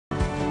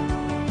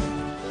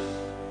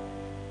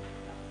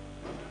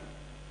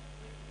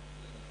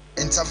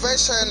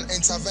Intervention,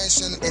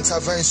 intervention,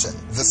 intervention.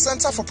 The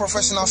Center for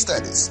Professional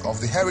Studies of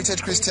the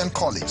Heritage Christian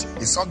College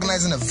is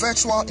organizing a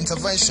virtual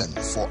intervention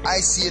for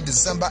ICA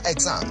December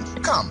exam.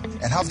 Come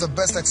and have the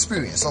best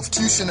experience of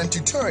tuition and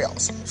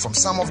tutorials from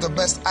some of the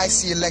best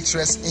ICA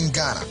lecturers in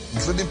Ghana,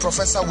 including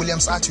Professor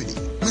Williams Atudi,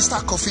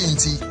 Mr. Kofi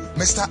Inti,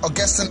 Mr.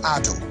 Augustine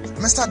Ado,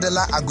 Mr.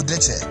 Dela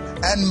Agudeche,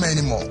 and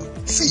many more.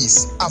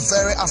 Fees are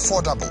very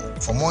affordable.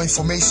 For more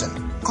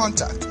information,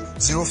 contact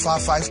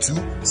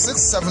 0552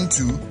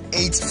 672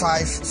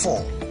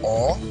 854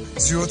 or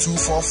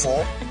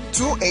 0244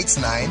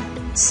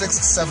 289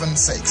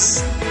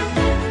 676.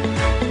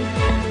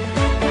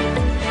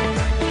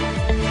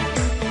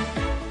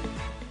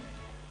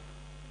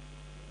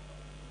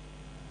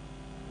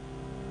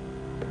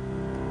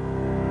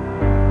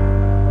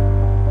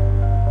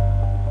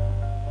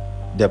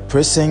 The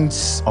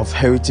precincts of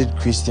Heritage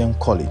Christian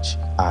College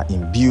are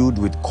imbued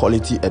with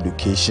quality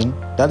education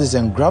that is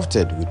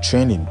engrafted with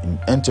training in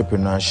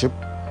entrepreneurship,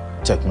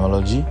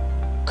 technology,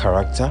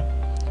 character,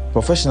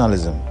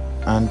 professionalism,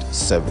 and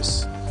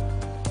service.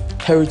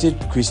 Heritage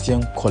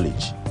Christian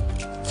College.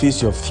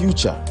 Face your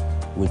future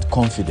with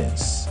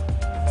confidence.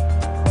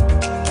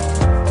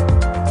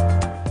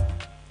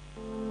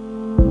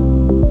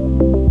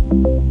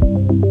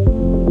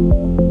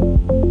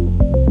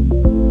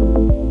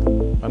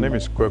 My name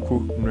is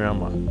Kweku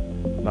Nuyama,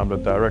 and I'm the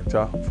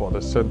Director for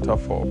the Center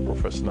for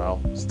Professional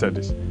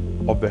Studies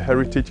of the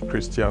Heritage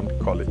Christian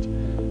College.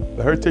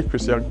 The Heritage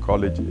Christian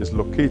College is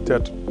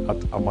located at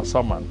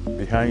Amasaman,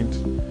 behind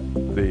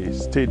the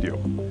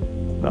stadium.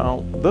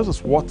 Now, this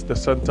is what the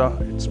center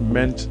is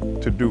meant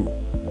to do,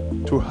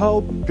 to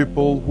help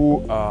people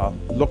who are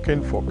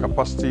looking for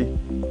capacity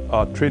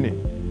training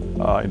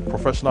in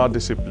professional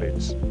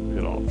disciplines,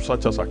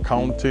 such as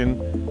accounting,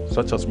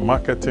 such as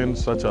marketing,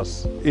 such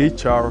as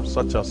HR,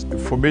 such as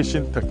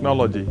information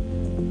technology.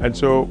 And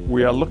so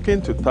we are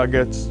looking to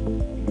target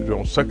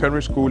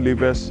secondary school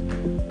leavers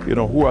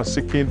who are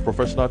seeking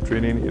professional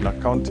training in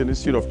accounting,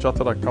 Institute of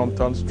Chartered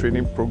Accountants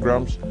training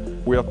programs.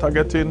 We are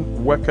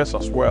targeting workers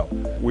as well.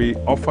 We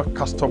offer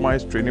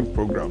customized training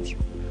programs,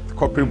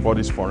 corporate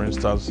bodies, for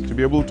instance, to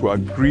be able to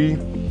agree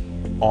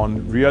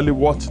on really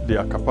what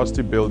their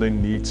capacity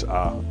building needs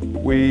are.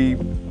 We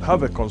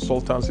have a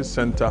consultancy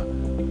center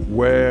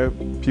where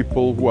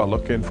people who are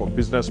looking for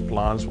business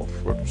plans or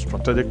for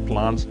strategic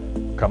plans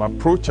can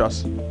approach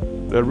us.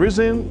 The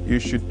reason you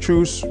should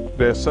choose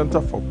the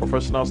Center for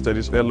Professional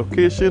Studies, their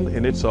location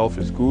in itself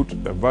is good,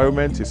 the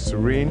environment is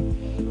serene.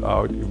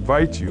 I would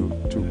invite you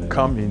to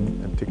come in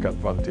and take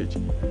advantage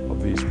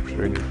of these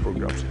training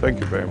programs. Thank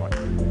you very much.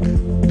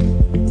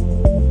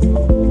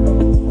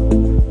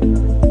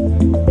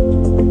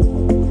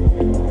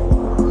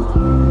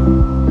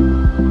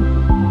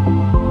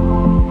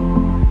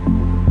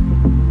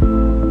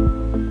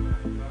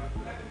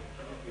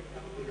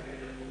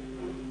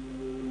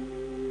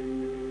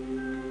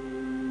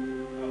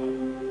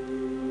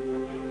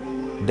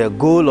 The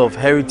goal of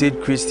Heritage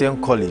Christian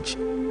College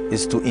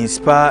is to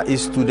inspire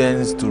its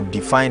students to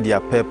define their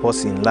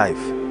purpose in life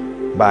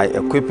by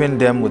equipping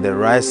them with the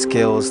right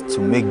skills to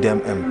make them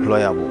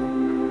employable.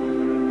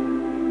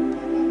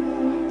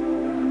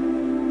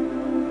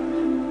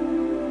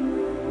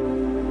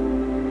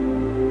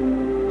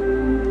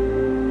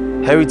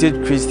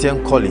 Heritage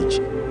Christian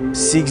College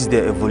seeks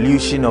the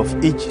evolution of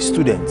each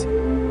student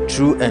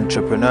through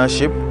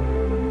entrepreneurship,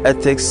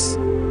 ethics,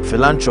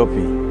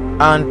 philanthropy,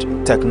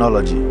 and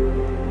technology.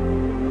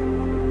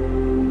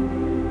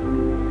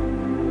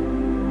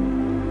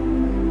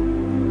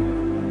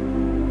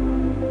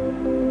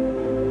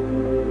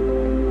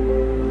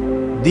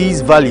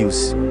 These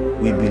values,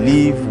 we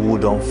believe,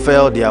 would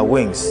unfurl their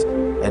wings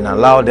and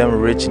allow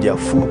them reach their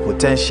full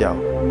potential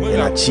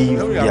and achieve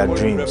their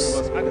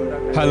dreams.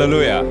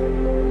 Hallelujah.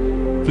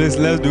 Please,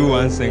 let's do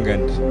one sing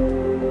and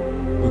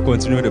we'll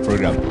continue the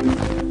program.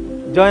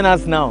 Join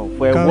us now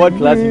for a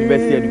world-class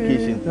university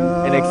education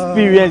and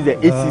experience the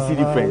HCC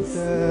difference.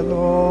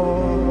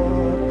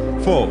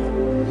 4.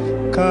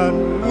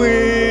 Can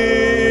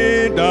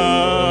we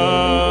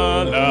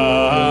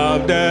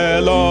love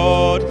the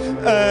Lord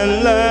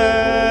and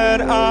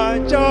let our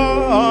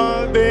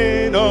joy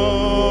be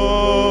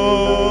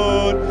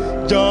known?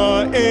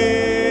 Join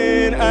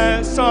in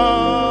a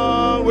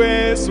song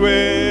with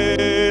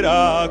sweet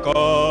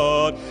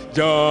accord.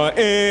 Join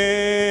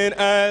in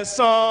a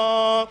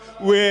song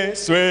with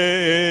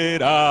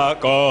sweet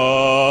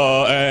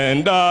accord,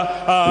 and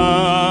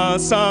the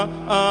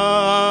surrounded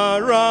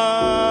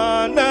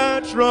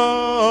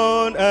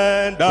throne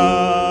and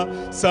the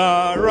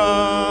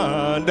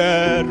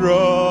surrounded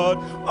road.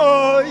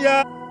 Oh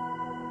yeah.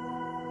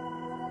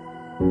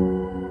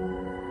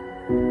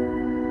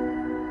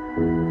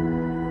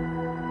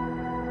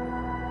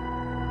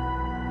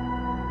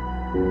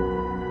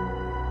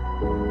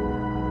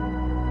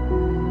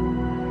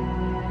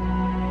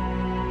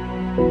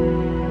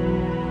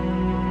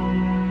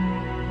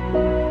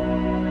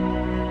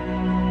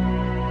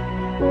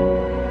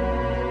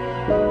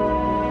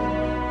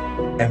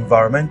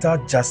 Environmental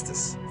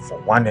justice for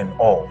one and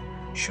all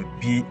should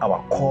be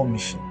our core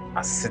mission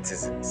as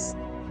citizens.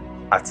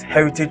 At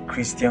Heritage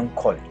Christian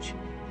College,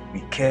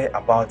 we care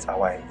about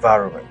our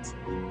environment.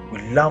 We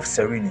love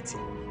serenity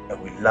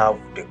and we love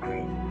the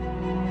green.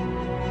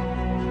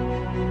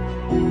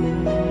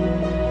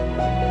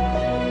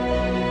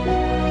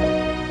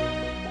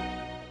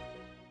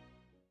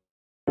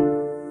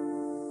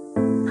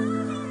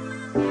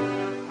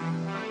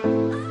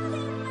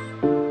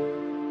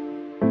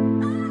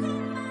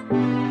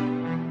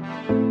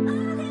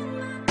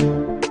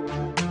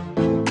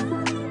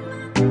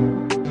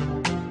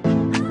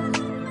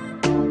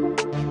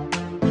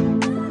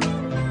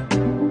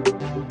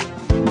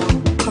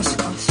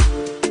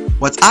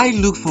 What I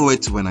look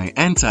forward to when I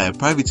enter a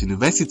private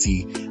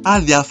university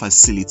are their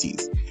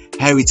facilities.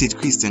 Heritage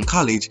Christian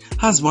College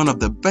has one of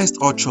the best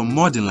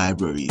ultra-modern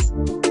libraries.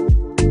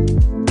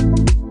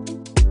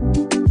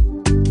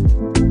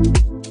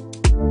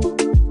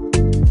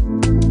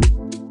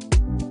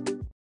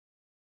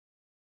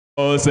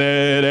 O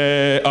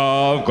city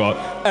of God,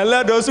 and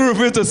let those who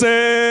refuse to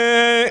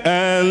sing,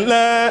 and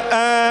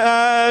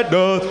let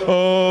those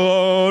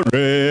who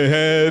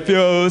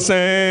refuse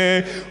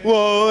sing,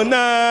 will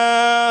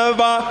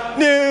never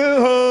knew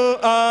who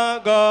our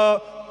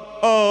God,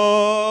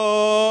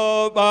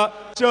 but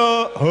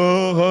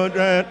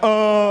children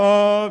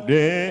of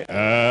the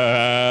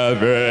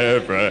every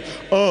friend,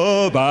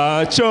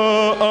 but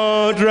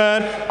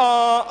children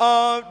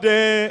of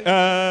the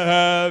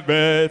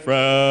every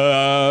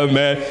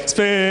friend,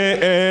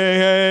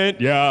 speak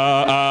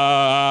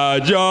your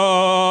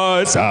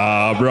joys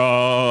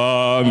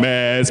abroad,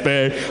 may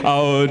speak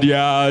out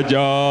your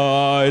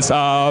joys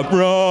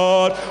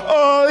abroad.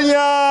 Oh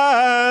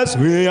yes,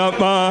 we are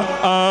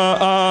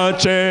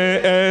marching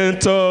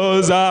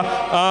into Zion.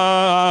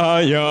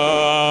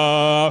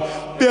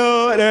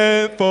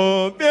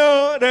 Beautiful,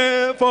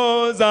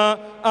 beautiful Zion.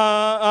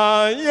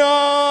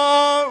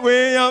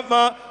 We are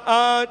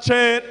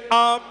marching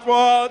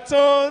upward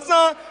to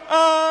Zion,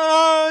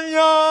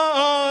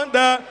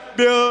 the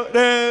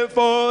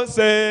beautiful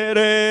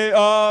city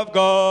of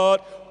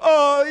God.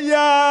 Oh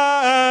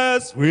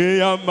yes,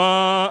 we are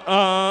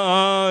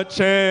marching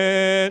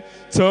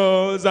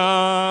to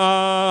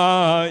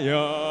Zion.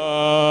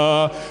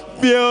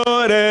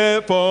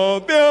 Beautiful,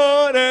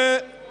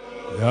 beautiful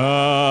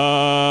Zion.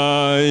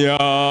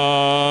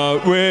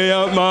 We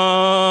are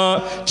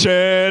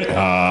marching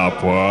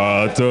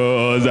upward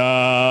to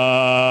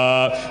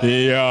Zion,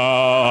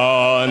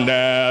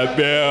 the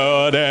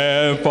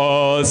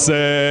beautiful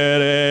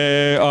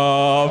city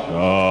of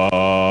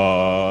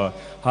God.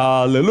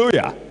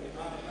 Hallelujah.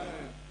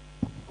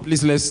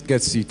 Please, let's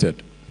get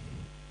seated.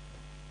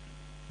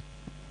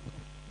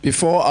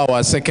 Before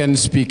our second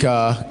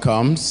speaker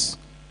comes,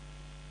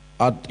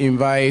 I'd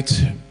invite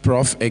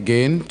Prof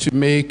again to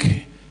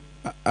make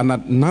an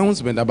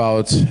announcement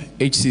about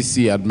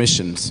HCC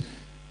admissions.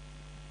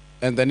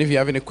 And then if you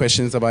have any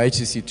questions about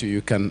HCC too,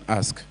 you can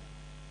ask.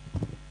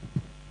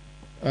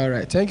 All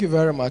right. Thank you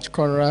very much,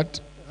 Conrad.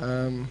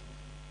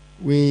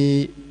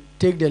 We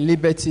take the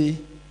liberty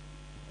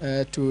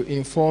to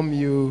inform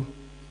you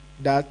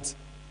that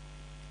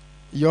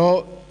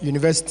your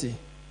university,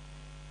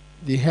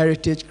 the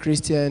Heritage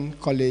Christian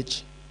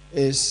College,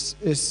 is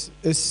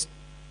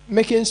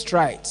making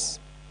strides.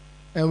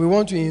 And we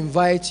want to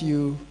invite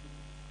you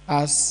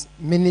as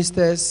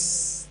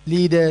ministers,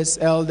 leaders,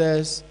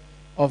 elders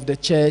of the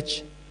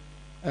church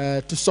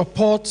to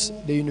support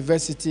the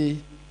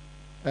university,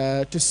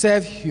 to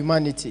serve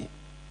humanity.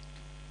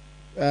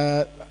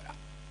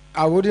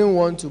 I wouldn't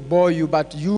want to bore you, but you